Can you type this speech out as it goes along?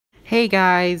Hey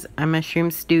guys, I'm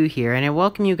Mushroom Stew here, and I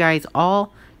welcome you guys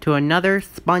all to another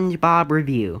SpongeBob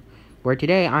review, where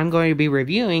today I'm going to be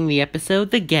reviewing the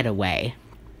episode The Getaway.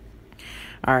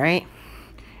 Alright,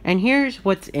 and here's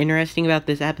what's interesting about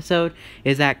this episode,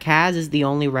 is that Kaz is the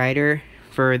only writer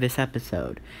for this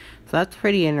episode. So that's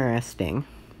pretty interesting.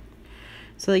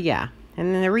 So yeah,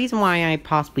 and then the reason why I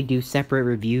possibly do separate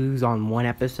reviews on one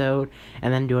episode,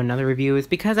 and then do another review, is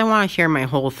because I want to share my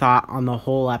whole thought on the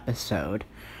whole episode.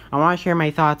 I want to share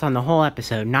my thoughts on the whole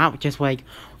episode, not just, like,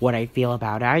 what I feel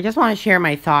about it. I just want to share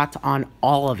my thoughts on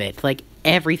all of it. Like,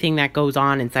 everything that goes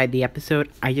on inside the episode,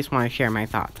 I just want to share my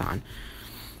thoughts on.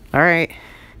 Alright.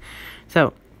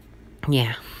 So,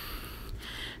 yeah.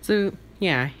 So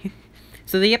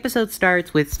the episode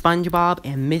starts with SpongeBob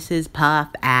and Mrs. Puff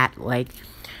at, like,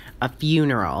 a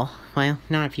funeral. Well,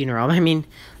 not a funeral, I mean,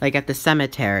 like, at the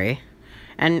cemetery.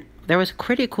 And there was a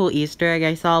pretty cool Easter egg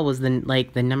I saw, was the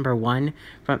number one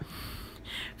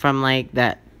from like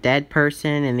that dead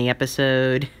person in the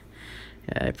episode.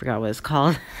 I forgot what it's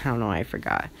called. I don't know why I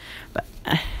forgot. But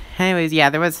anyways, yeah,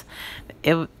 there was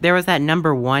that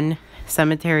number one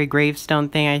cemetery gravestone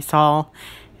thing I saw.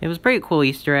 It was a pretty cool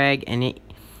Easter egg, and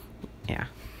that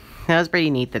was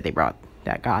pretty neat that they got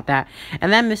that.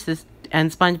 And then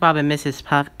SpongeBob and Mrs.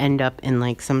 Puff end up in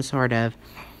like some sort of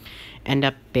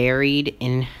buried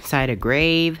inside a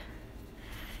grave,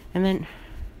 and then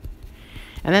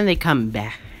they come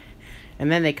back,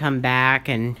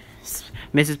 and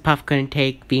Mrs. Puff couldn't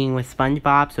take being with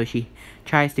SpongeBob, so she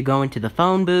tries to go into the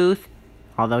phone booth,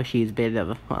 although she's a bit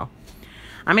of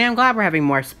I'm glad we're having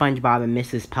more SpongeBob and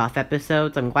Mrs. Puff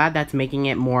episodes. I'm glad that's making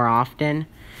it more often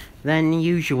than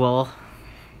usual.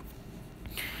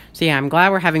 So yeah, I'm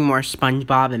glad we're having more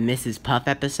SpongeBob and Mrs. Puff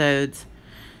episodes.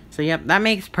 So, yep, that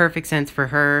makes perfect sense for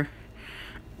her.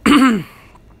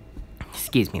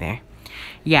 Excuse me there.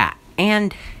 Yeah,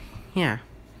 and, yeah.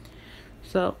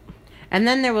 So, and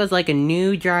then there was, like, a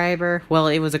new driver. Well,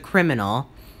 it was a criminal.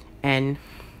 And,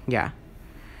 yeah.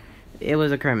 It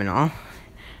was a criminal.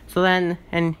 So then,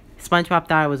 and SpongeBob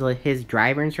thought it was like, his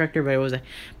driver instructor,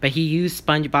 but he used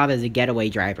SpongeBob as a getaway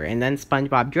driver. And then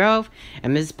SpongeBob drove,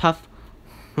 and Mrs. Puff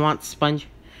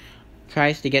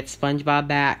tries to get SpongeBob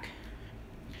back.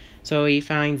 So he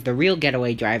finds the real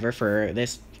getaway driver for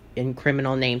this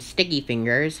criminal named Sticky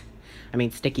Fins. And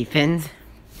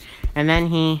then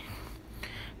he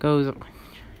goes,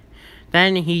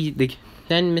 then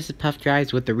Mrs. Puff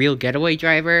drives with the real getaway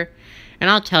driver. And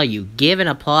I'll tell you, give an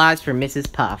applause for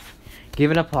Mrs. Puff.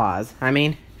 Give an applause.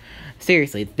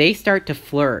 Seriously, they start to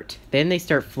flirt. Then they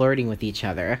start flirting with each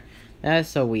other. That is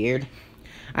so weird.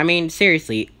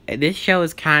 Seriously, this show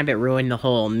has kind of ruined the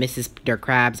whole Mrs.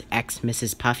 Krabs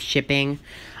ex-Mrs. Puff shipping.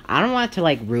 I don't want to,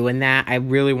 ruin that. I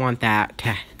really want that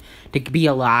to be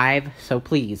alive. So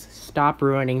please, stop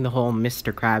ruining the whole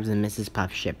Mr. Krabs and Mrs.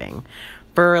 Puff shipping.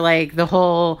 For, the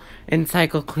whole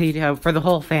encyclopedia, for the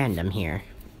whole fandom here.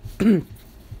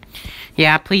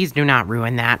 Yeah, please do not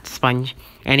ruin that,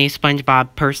 any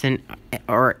SpongeBob person,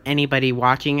 or anybody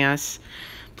watching us.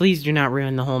 Please do not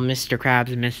ruin the whole Mr.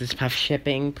 Krabs and Mrs. Puff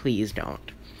shipping. Please don't.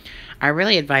 I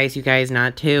really advise you guys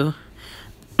not to.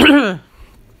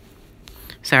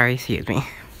 Sorry, excuse me.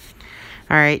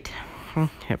 Alright.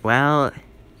 Well,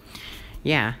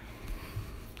 yeah.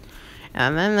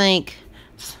 And then,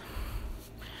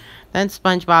 then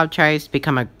SpongeBob tries to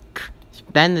become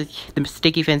then the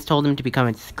Sticky Fins told him to become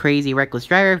a crazy, reckless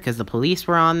driver because the police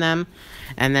were on them.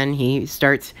 And then he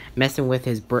starts messing with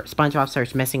SpongeBob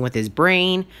starts messing with his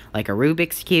brain, like a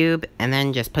Rubik's Cube, and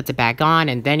then just puts it back on,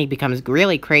 and then he becomes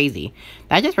really crazy.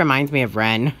 That just reminds me of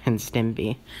Ren and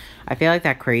Stimpy. I feel like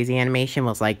that crazy animation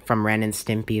was, from Ren and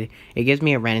Stimpy. It gives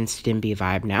me a Ren and Stimpy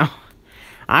vibe now.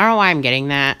 I don't know why I'm getting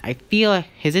that. I feel,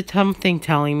 is it something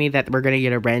telling me that we're gonna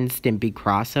get a Ren and Stimpy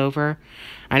crossover?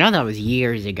 I know that was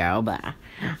years ago, but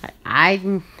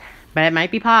but it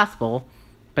might be possible.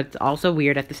 But it's also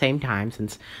weird at the same time,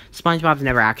 since SpongeBob's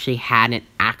never actually had an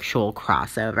actual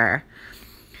crossover.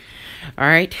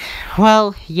 Alright,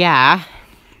 well, yeah.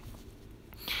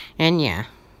 And yeah.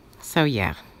 So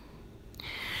yeah,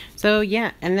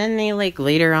 and then they,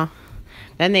 later on,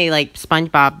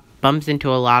 SpongeBob bumps into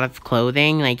a lot of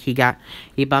clothing.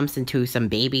 He bumps into some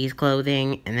baby's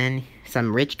clothing, and then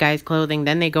some rich guy's clothing.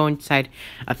 Then they go inside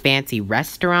a fancy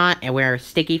restaurant, and where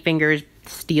Sticky Fingers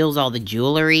steals all the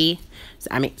jewelry.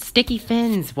 Sticky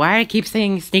Fins. Why do I keep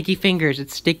saying Sticky Fingers?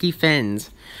 It's Sticky Fins.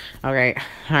 Alright,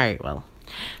 well.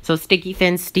 So Sticky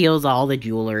Fins steals all the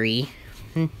jewelry.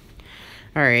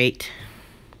 Alright.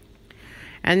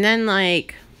 And then,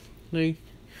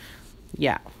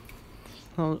 yeah.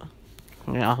 Hold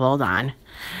on.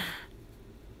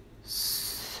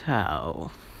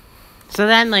 So, So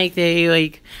then, like, they,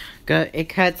 like, go, it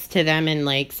cuts to them in,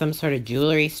 like, some sort of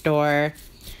jewelry store,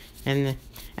 and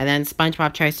then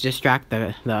SpongeBob tries to distract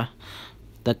the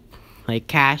like,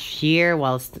 cashier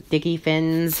while Sticky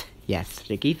Fins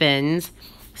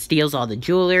steals all the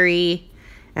jewelry,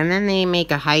 and then they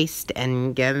make a heist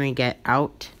and get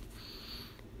out.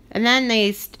 And then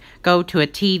they go to a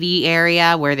TV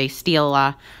area where they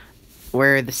steal,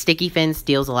 where the Sticky Fin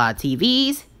steals a lot of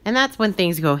TVs. And that's when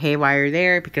things go haywire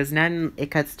there, because then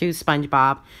it cuts to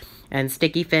SpongeBob and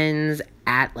Sticky Fins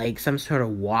at, like, some sort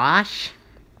of wash.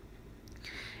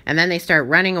 And then they start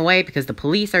running away because the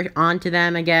police are onto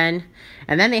them again.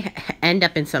 And then they end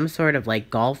up in some sort of, like,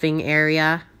 golfing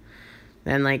area.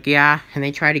 And, like, yeah, and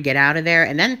they try to get out of there.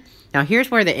 And then, now here's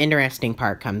where the interesting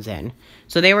part comes in.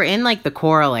 So they were in, like, the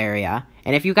coral area.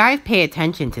 And if you guys pay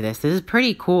attention to this is a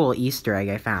pretty cool Easter egg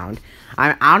I found.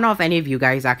 I don't know if any of you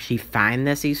guys actually find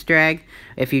this Easter egg.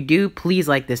 If you do, please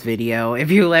like this video.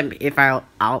 If you let me,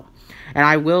 and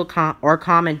I will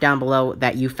comment down below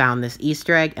that you found this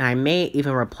Easter egg, and I may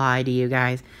even reply to you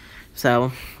guys.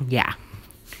 So, yeah.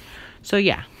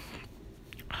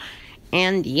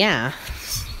 And, yeah.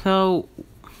 So,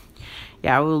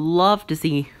 yeah, I would love to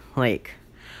see, like,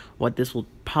 what this will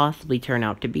possibly turn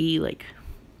out to be. Like,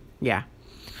 yeah.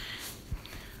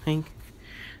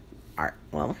 Alright,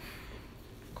 well.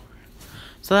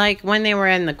 So, like, when they were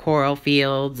in the coral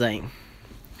fields, like,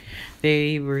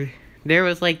 there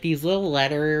was, like, these little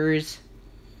letters.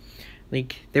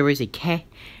 Like, there was a K.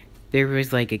 There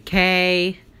was, like, a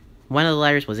K. One of the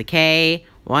letters was a K.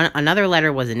 Another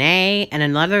letter was an A. And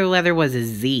another letter was a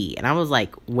Z. And I was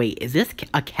like, wait, is this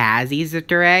a Kaz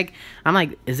Easter egg? I'm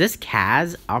like, is this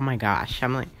Kaz? Oh my gosh.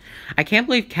 I'm like, I can't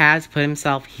believe Kaz put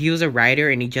himself, he was a writer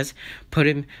and he just put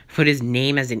his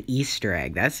name as an Easter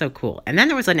egg. That's so cool. And then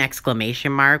there was an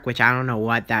exclamation mark, which I don't know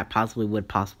what that would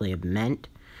possibly have meant.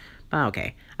 But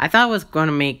okay. I thought it was going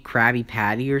to make Krabby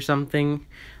Patty or something,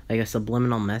 like a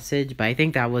subliminal message, but I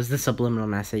think that was the subliminal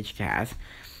message, Kaz.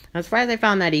 I'm surprised I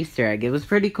found that Easter egg. It was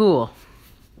pretty cool.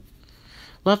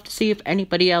 Love to see if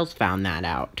anybody else found that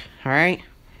out. Alright?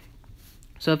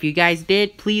 So if you guys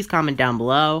did, please comment down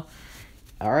below.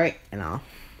 Alright, and I'll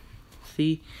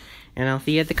see you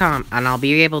at the and I'll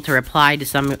be able to reply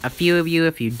to a few of you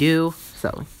if you do.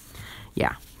 So,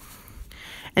 yeah.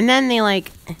 And then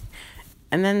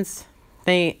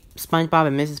SpongeBob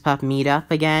and Mrs. Puff meet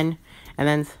up again, and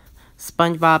then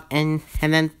SpongeBob and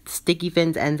then Sticky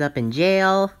Fins ends up in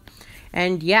jail.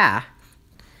 And yeah,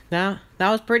 that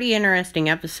was pretty interesting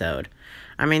episode.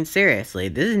 I mean, seriously,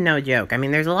 this is no joke. I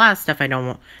mean, there's a lot of stuff I don't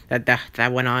want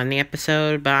that went on in the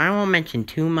episode, but I won't mention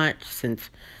too much since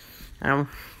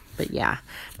but yeah,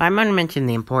 but I'm gonna mention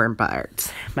the important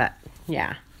parts. But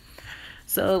yeah,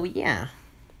 so yeah,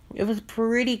 it was a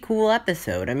pretty cool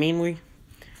episode. I don't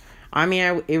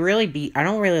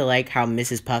really like how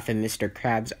Mrs. Puff and Mr.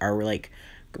 Krabs are, like,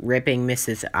 ripping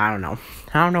Mrs. I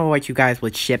don't know what you guys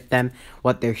would ship them,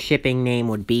 what their shipping name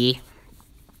would be.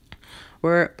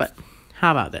 But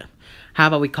how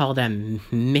about we call them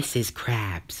Mrs.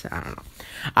 Krabs? I don't know.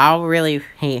 I'll really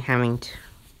hate having to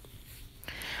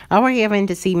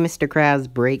see Mr.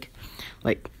 Krabs break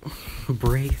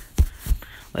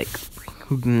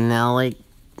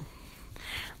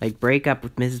up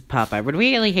with Mrs. Puff. I would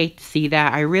really hate to see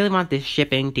that. I really want this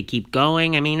shipping to keep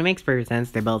going. I mean, it makes perfect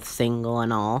sense. They're both single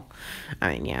and all.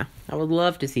 I mean, yeah. I would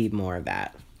love to see more of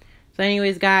that. So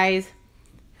anyways, guys,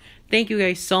 thank you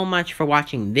guys so much for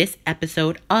watching this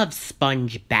episode of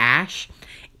Spongebash.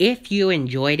 If you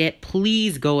enjoyed it,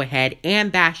 please go ahead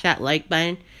and bash that like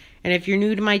button. And if you're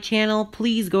new to my channel,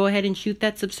 please go ahead and shoot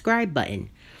that subscribe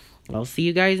button. I'll see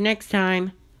you guys next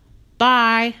time.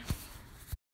 Bye!